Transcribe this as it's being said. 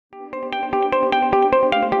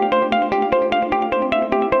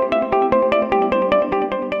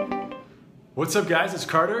What's up, guys? It's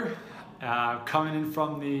Carter, coming in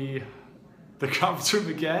from the conference room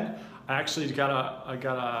again. I actually got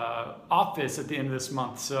a office at the end of this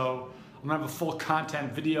month, so I'm gonna have a full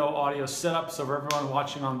content, video, audio setup. So for everyone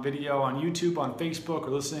watching on video on YouTube, on Facebook,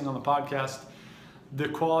 or listening on the podcast, the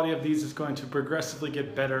quality of these is going to progressively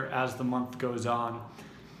get better as the month goes on.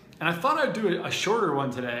 And I thought I'd do a shorter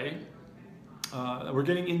one today. I want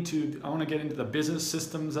to get into the business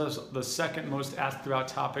systems as the second most asked about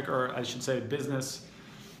topic, or I should say business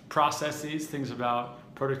processes, things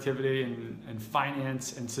about productivity and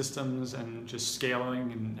finance and systems and just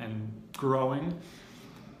scaling and growing.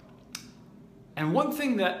 And one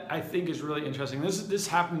thing that I think is really interesting, this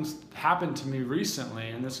happened to me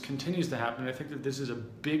recently, and this continues to happen. I think that this is a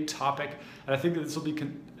big topic, and I think that this will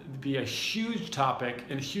be a huge topic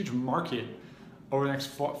and a huge market over the next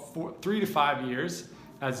 3 to 5 years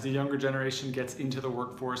as the younger generation gets into the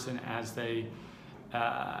workforce and as they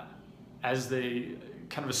kind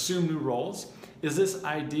of assume new roles, is this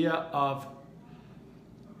idea of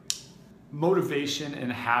motivation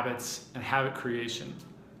and habits and habit creation.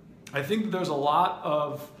 I think that there's a lot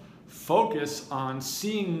of focus on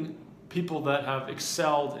seeing people that have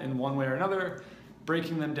excelled in one way or another,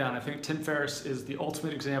 breaking them down. I think Tim Ferriss is the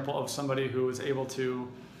ultimate example of somebody who is able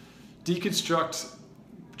to deconstruct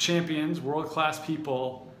champions, world-class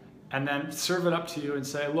people, and then serve it up to you and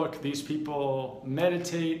say, look, these people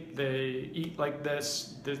meditate, they eat like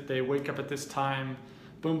this, they wake up at this time,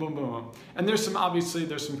 boom, boom, boom. And there's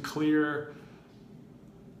some clear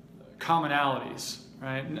commonalities,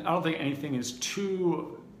 right? And I don't think anything is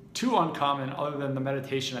too uncommon other than the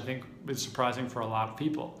meditation. I think is surprising for a lot of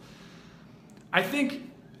people. I think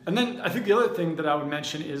the other thing that I would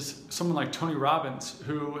mention is someone like Tony Robbins,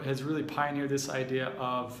 who has really pioneered this idea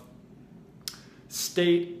of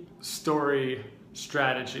state, story,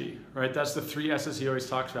 strategy, right? That's the 3 S's he always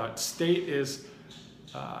talks about. State is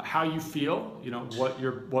how you feel, what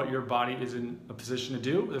your body is in a position to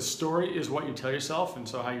do. The story is what you tell yourself, and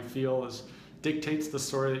so how you feel dictates the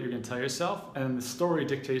story that you're going to tell yourself, and the story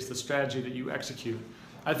dictates the strategy that you execute.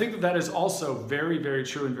 I think that is also very, very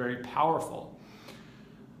true and very powerful.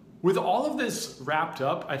 With all of this wrapped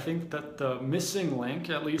up, I think that the missing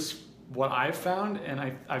link, at least what I've found, and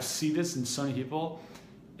I see this in so many people,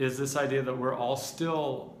 is this idea that we're all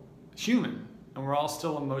still human and we're all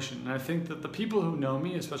still emotion. And I think that the people who know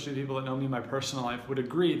me, especially the people that know me in my personal life, would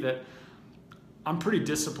agree that I'm pretty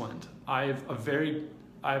disciplined. I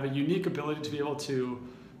have a unique ability to be able to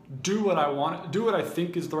do what I want, do what I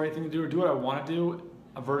think is the right thing to do, or do what I want to do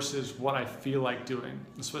versus what I feel like doing,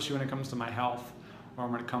 especially when it comes to my health, or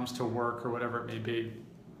when it comes to work, or whatever it may be.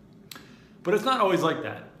 But it's not always like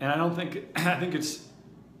that, and I think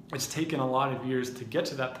it's taken a lot of years to get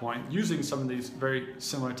to that point using some of these very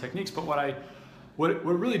similar techniques. But what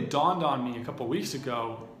really dawned on me a couple weeks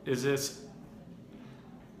ago is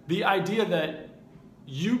the idea that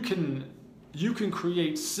you can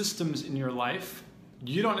create systems in your life.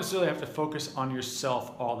 You don't necessarily have to focus on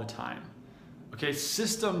yourself all the time. Okay,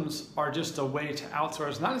 systems are just a way to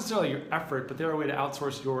outsource, not necessarily your effort, but they're a way to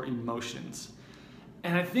outsource your emotions.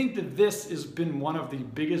 And I think that this has been one of the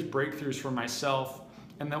biggest breakthroughs for myself,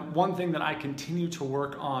 and that one thing that I continue to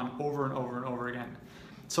work on over and over and over again.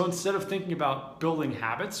 So instead of thinking about building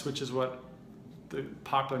habits, which is what the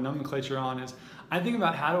popular nomenclature on is, I think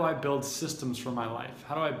about how do I build systems for my life?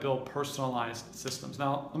 How do I build personalized systems?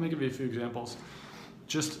 Now, let me give you a few examples.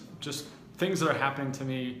 Just things that are happening to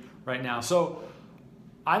me right now. So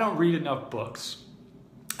I don't read enough books.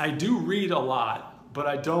 I do read a lot, but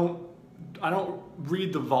I don't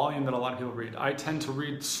read the volume that a lot of people read. I tend to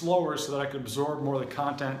read slower so that I can absorb more of the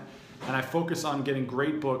content, and I focus on getting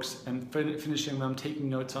great books and finishing them, taking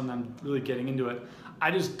notes on them, really getting into it.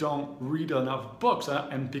 I just don't read enough books,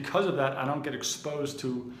 and because of that, I don't get exposed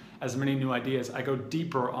to as many new ideas. I go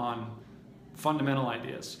deeper on fundamental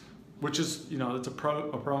ideas, which is, it's a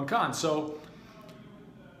pro and con. So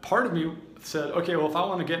part of me said, okay, well, if I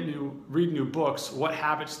want to read new books, what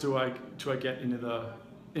habits do I get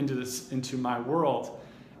into my world?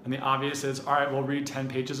 And the obvious is, all right, well, read 10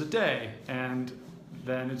 pages a day, and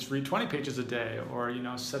then it's read 20 pages a day, or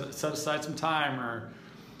set aside some time, or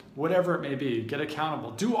whatever it may be. Get accountable.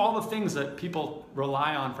 Do all the things that people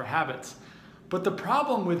rely on for habits. But the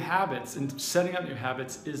problem with habits and setting up new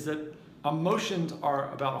habits is that emotions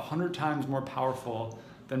are about 100 times more powerful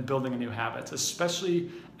than building a new habit, especially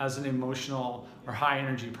as an emotional or high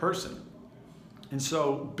energy person. And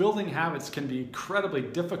so building habits can be incredibly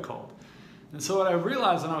difficult. And so what I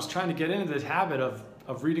realized when I was trying to get into this habit of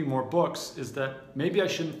reading more books is that maybe I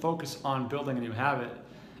shouldn't focus on building a new habit,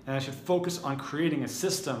 and I should focus on creating a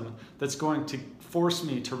system that's going to force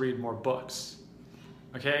me to read more books.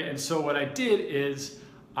 Okay, and so what I did is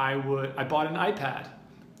I bought an iPad,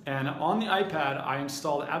 and on the iPad I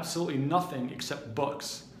installed absolutely nothing except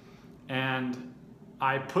books. And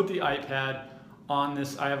I put the iPad on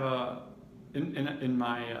this. I have in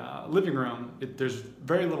my living room, there's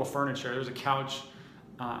very little furniture. There's a couch,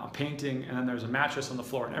 a painting, and then there's a mattress on the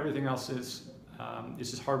floor, and everything else is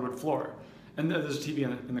just hardwood floor. And there's a TV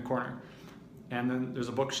in the corner, and then there's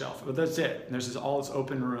a bookshelf. But that's it. And there's all this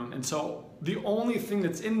open room. And so the only thing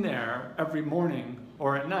that's in there every morning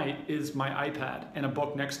or at night is my iPad and a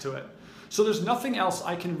book next to it. So there's nothing else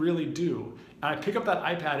I can really do. And I pick up that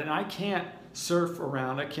iPad, and I can't surf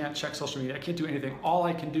around. I can't check social media. I can't do anything. All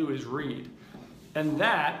I can do is read. And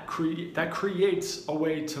that creates a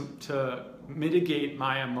way to mitigate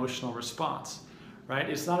my emotional response, right?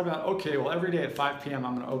 It's not about, okay, well, every day at 5 p.m.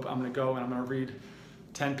 I'm going to go and I'm going to read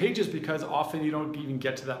 10 pages, because often you don't even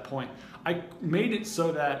get to that point. I made it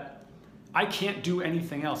so that I can't do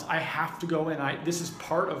anything else. I have to go in. This is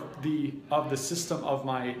part of the system of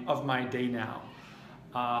my day now.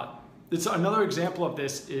 It's another example of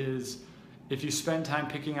this is if you spend time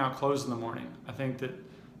picking out clothes in the morning. I think that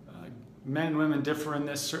men and women differ in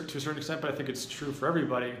this to a certain extent, but I think it's true for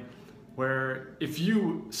everybody. Where if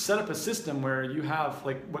you set up a system where you have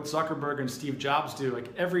like what Zuckerberg and Steve Jobs do, like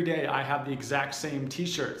every day I have the exact same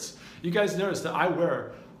t-shirts. You guys notice that I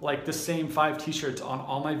wear like the same 5 t-shirts on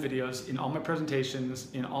all my videos, in all my presentations,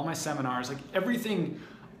 in all my seminars. Like everything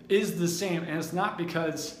is the same, and it's not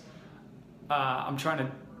because I'm trying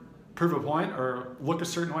to prove a point or look a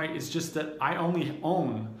certain way. It's just that I only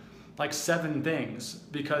own like 7 things,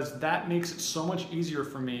 because that makes it so much easier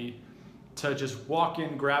for me to just walk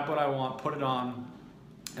in, grab what I want, put it on,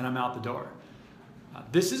 and I'm out the door.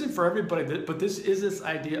 This isn't for everybody, but this is this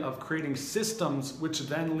idea of creating systems which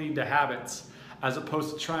then lead to habits, as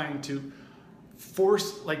opposed to trying to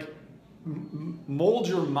force, like mold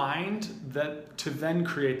your mind to then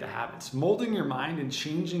create the habits. Molding your mind and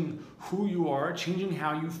changing who you are, changing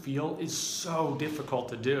how you feel is so difficult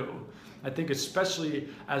to do. I think especially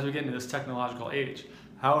as we get into this technological age.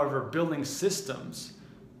 However, building systems,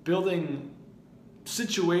 building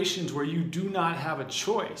situations where you do not have a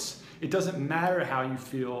choice. It doesn't matter how you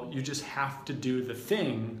feel, you just have to do the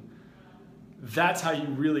thing. That's how you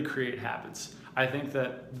really create habits. I think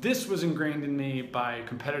that this was ingrained in me by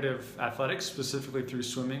competitive athletics, specifically through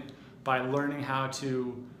swimming, by learning how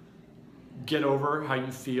to get over how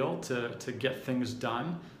you feel to get things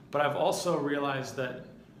done. But I've also realized that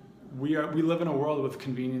we live in a world with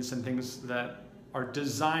convenience and things that are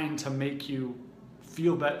designed to make you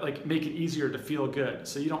feel better, like make it easier to feel good.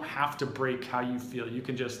 So you don't have to break how you feel. You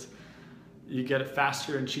can you get it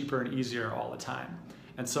faster and cheaper and easier all the time.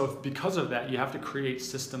 And so because of that, you have to create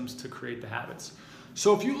systems to create the habits.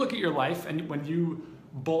 So if you look at your life and when you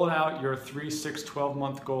bullet out your 3, 6,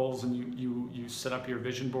 12-month goals and you set up your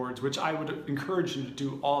vision boards, which I would encourage you to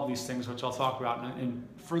do all of these things, which I'll talk about in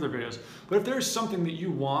further videos. But if there's something that you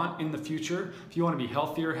want in the future, if you want to be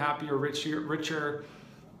healthier, happier, richer,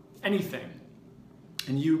 anything,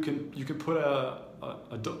 and you can put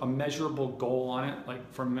a measurable goal on it.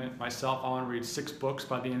 Like for myself, I want to read 6 books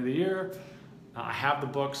by the end of the year. I have the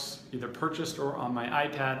books either purchased or on my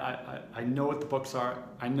iPad. I know what the books are.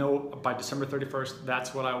 I know by December 31st,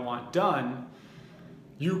 that's what I want done.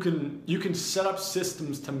 You can set up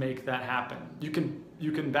systems to make that happen. You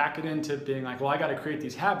can back it into being like, well, I got to create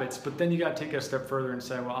these habits, but then you got to take it a step further and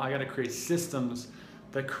say, well, I got to create systems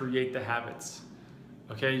that create the habits.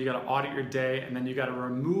 Okay, you got to audit your day, and then you got to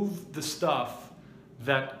remove the stuff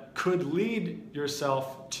that could lead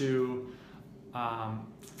yourself to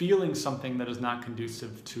feeling something that is not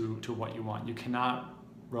conducive to what you want. You cannot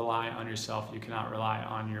rely on yourself. You cannot rely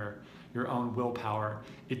on your own willpower.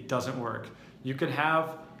 It doesn't work. You can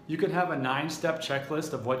have a 9-step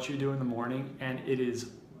checklist of what you do in the morning, and it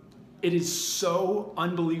is so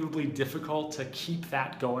unbelievably difficult to keep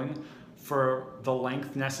that going for the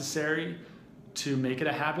length necessary to make it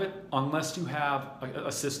a habit unless you have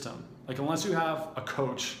a system, like unless you have a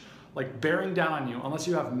coach like bearing down on you, unless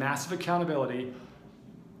you have massive accountability.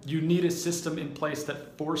 You need a system in place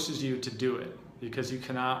that forces you to do it, because you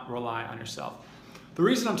cannot rely on yourself. The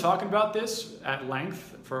reason I'm talking about this at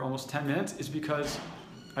length for almost 10 minutes is because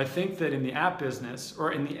I think that in the app business,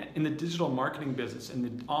 or in the digital marketing business, in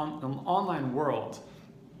the online world,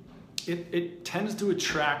 it tends to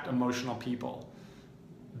attract emotional people.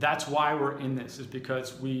 That's why we're in this, is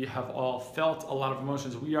because we have all felt a lot of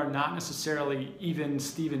emotions. We are not necessarily even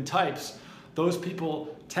Steven types. Those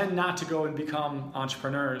people tend not to go and become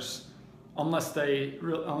entrepreneurs unless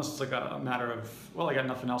it's like a matter of, well, I got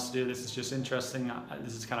nothing else to do. This is just interesting.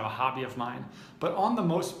 This is kind of a hobby of mine. But on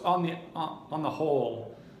the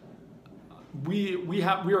whole, we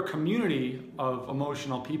are a community of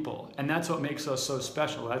emotional people, and that's what makes us so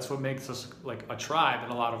special. That's what makes us like a tribe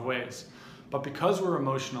in a lot of ways. But because we're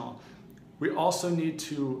emotional, we also need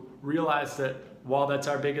to realize that while that's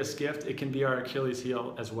our biggest gift, it can be our Achilles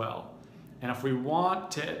heel as well. And if we want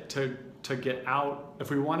to get out, if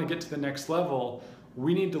we want to get to the next level,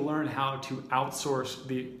 we need to learn how to outsource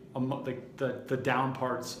the down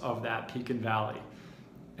parts of that peak and valley.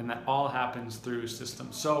 And that all happens through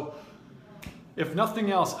systems. So if nothing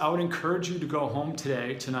else, I would encourage you to go home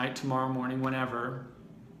today, tonight, tomorrow morning, whenever,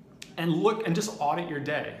 and look and just audit your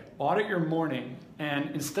day, audit your morning.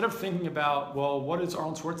 And instead of thinking about, well, what is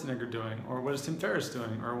Arnold Schwarzenegger doing? Or what is Tim Ferriss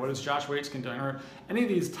doing? Or what is Josh Waitzkin doing? Or any of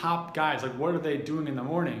these top guys, like what are they doing in the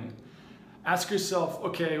morning? Ask yourself,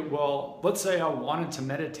 okay, well, let's say I wanted to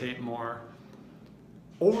meditate more.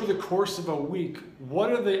 Over the course of a week,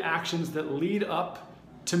 what are the actions that lead up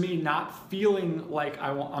to me not feeling like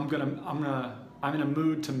I'm in a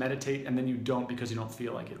mood to meditate, and then you don't because you don't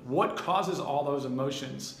feel like it? What causes all those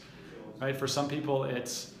emotions? Right? For some people,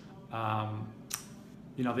 it's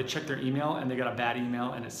they check their email and they got a bad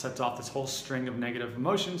email and it sets off this whole string of negative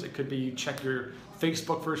emotions. It could be you check your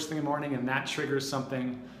Facebook first thing in the morning and that triggers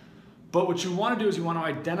something. But what you want to do is you want to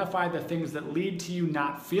identify the things that lead to you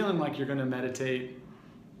not feeling like you're going to meditate,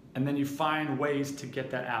 and then you find ways to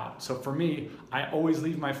get that out. So for me, I always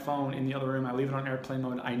leave my phone in the other room. I leave it on airplane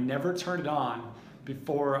mode. I never turn it on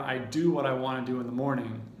before I do what I want to do in the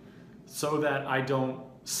morning, so that I don't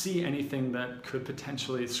see anything that could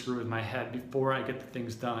potentially screw with my head before I get the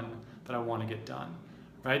things done that I want to get done,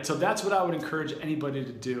 right? So that's what I would encourage anybody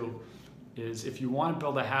to do, is if you want to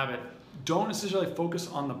build a habit, don't necessarily focus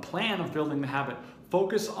on the plan of building the habit.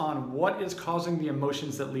 Focus on what is causing the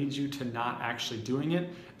emotions that lead you to not actually doing it,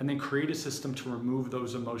 and then create a system to remove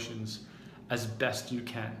those emotions as best you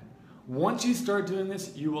can. Once you start doing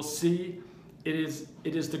this, you will see it is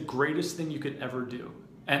the greatest thing you could ever do.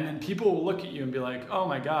 And then people will look at you and be like, oh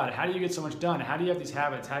my God, how do you get so much done? How do you have these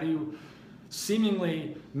habits? How do you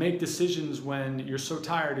seemingly make decisions when you're so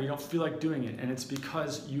tired or you don't feel like doing it? And it's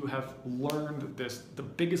because you have learned this. The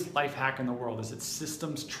biggest life hack in the world is that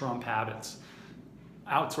systems trump habits.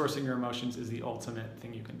 Outsourcing your emotions is the ultimate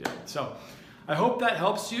thing you can do. So I hope that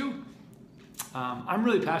helps you. I'm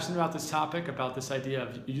really passionate about this topic, about this idea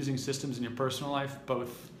of using systems in your personal life,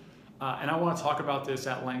 both, and I want to talk about this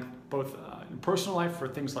at length, both in personal life for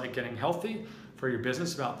things like getting healthy, for your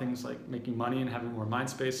business about things like making money and having more mind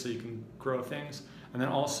space so you can grow things, and then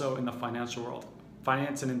also in the financial world.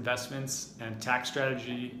 Finance and investments and tax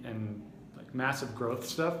strategy and like massive growth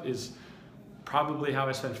stuff is probably how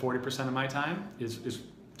I spend 40% of my time, is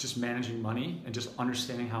just managing money and just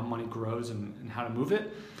understanding how money grows and how to move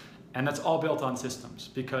it. And that's all built on systems,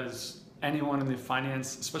 because anyone in the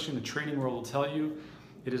finance, especially in the trading world, will tell you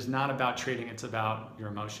it is not about trading, it's about your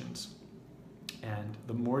emotions. And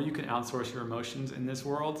the more you can outsource your emotions in this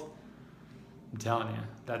world, I'm telling you,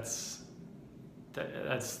 that's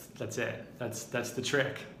it. That's the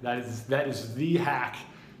trick. That is the hack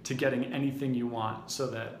to getting anything you want, so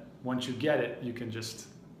that once you get it, you can just,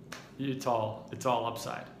 it's all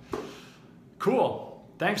upside. Cool.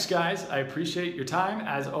 Thanks, guys. I appreciate your time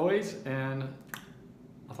as always, and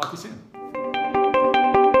I'll talk to you soon.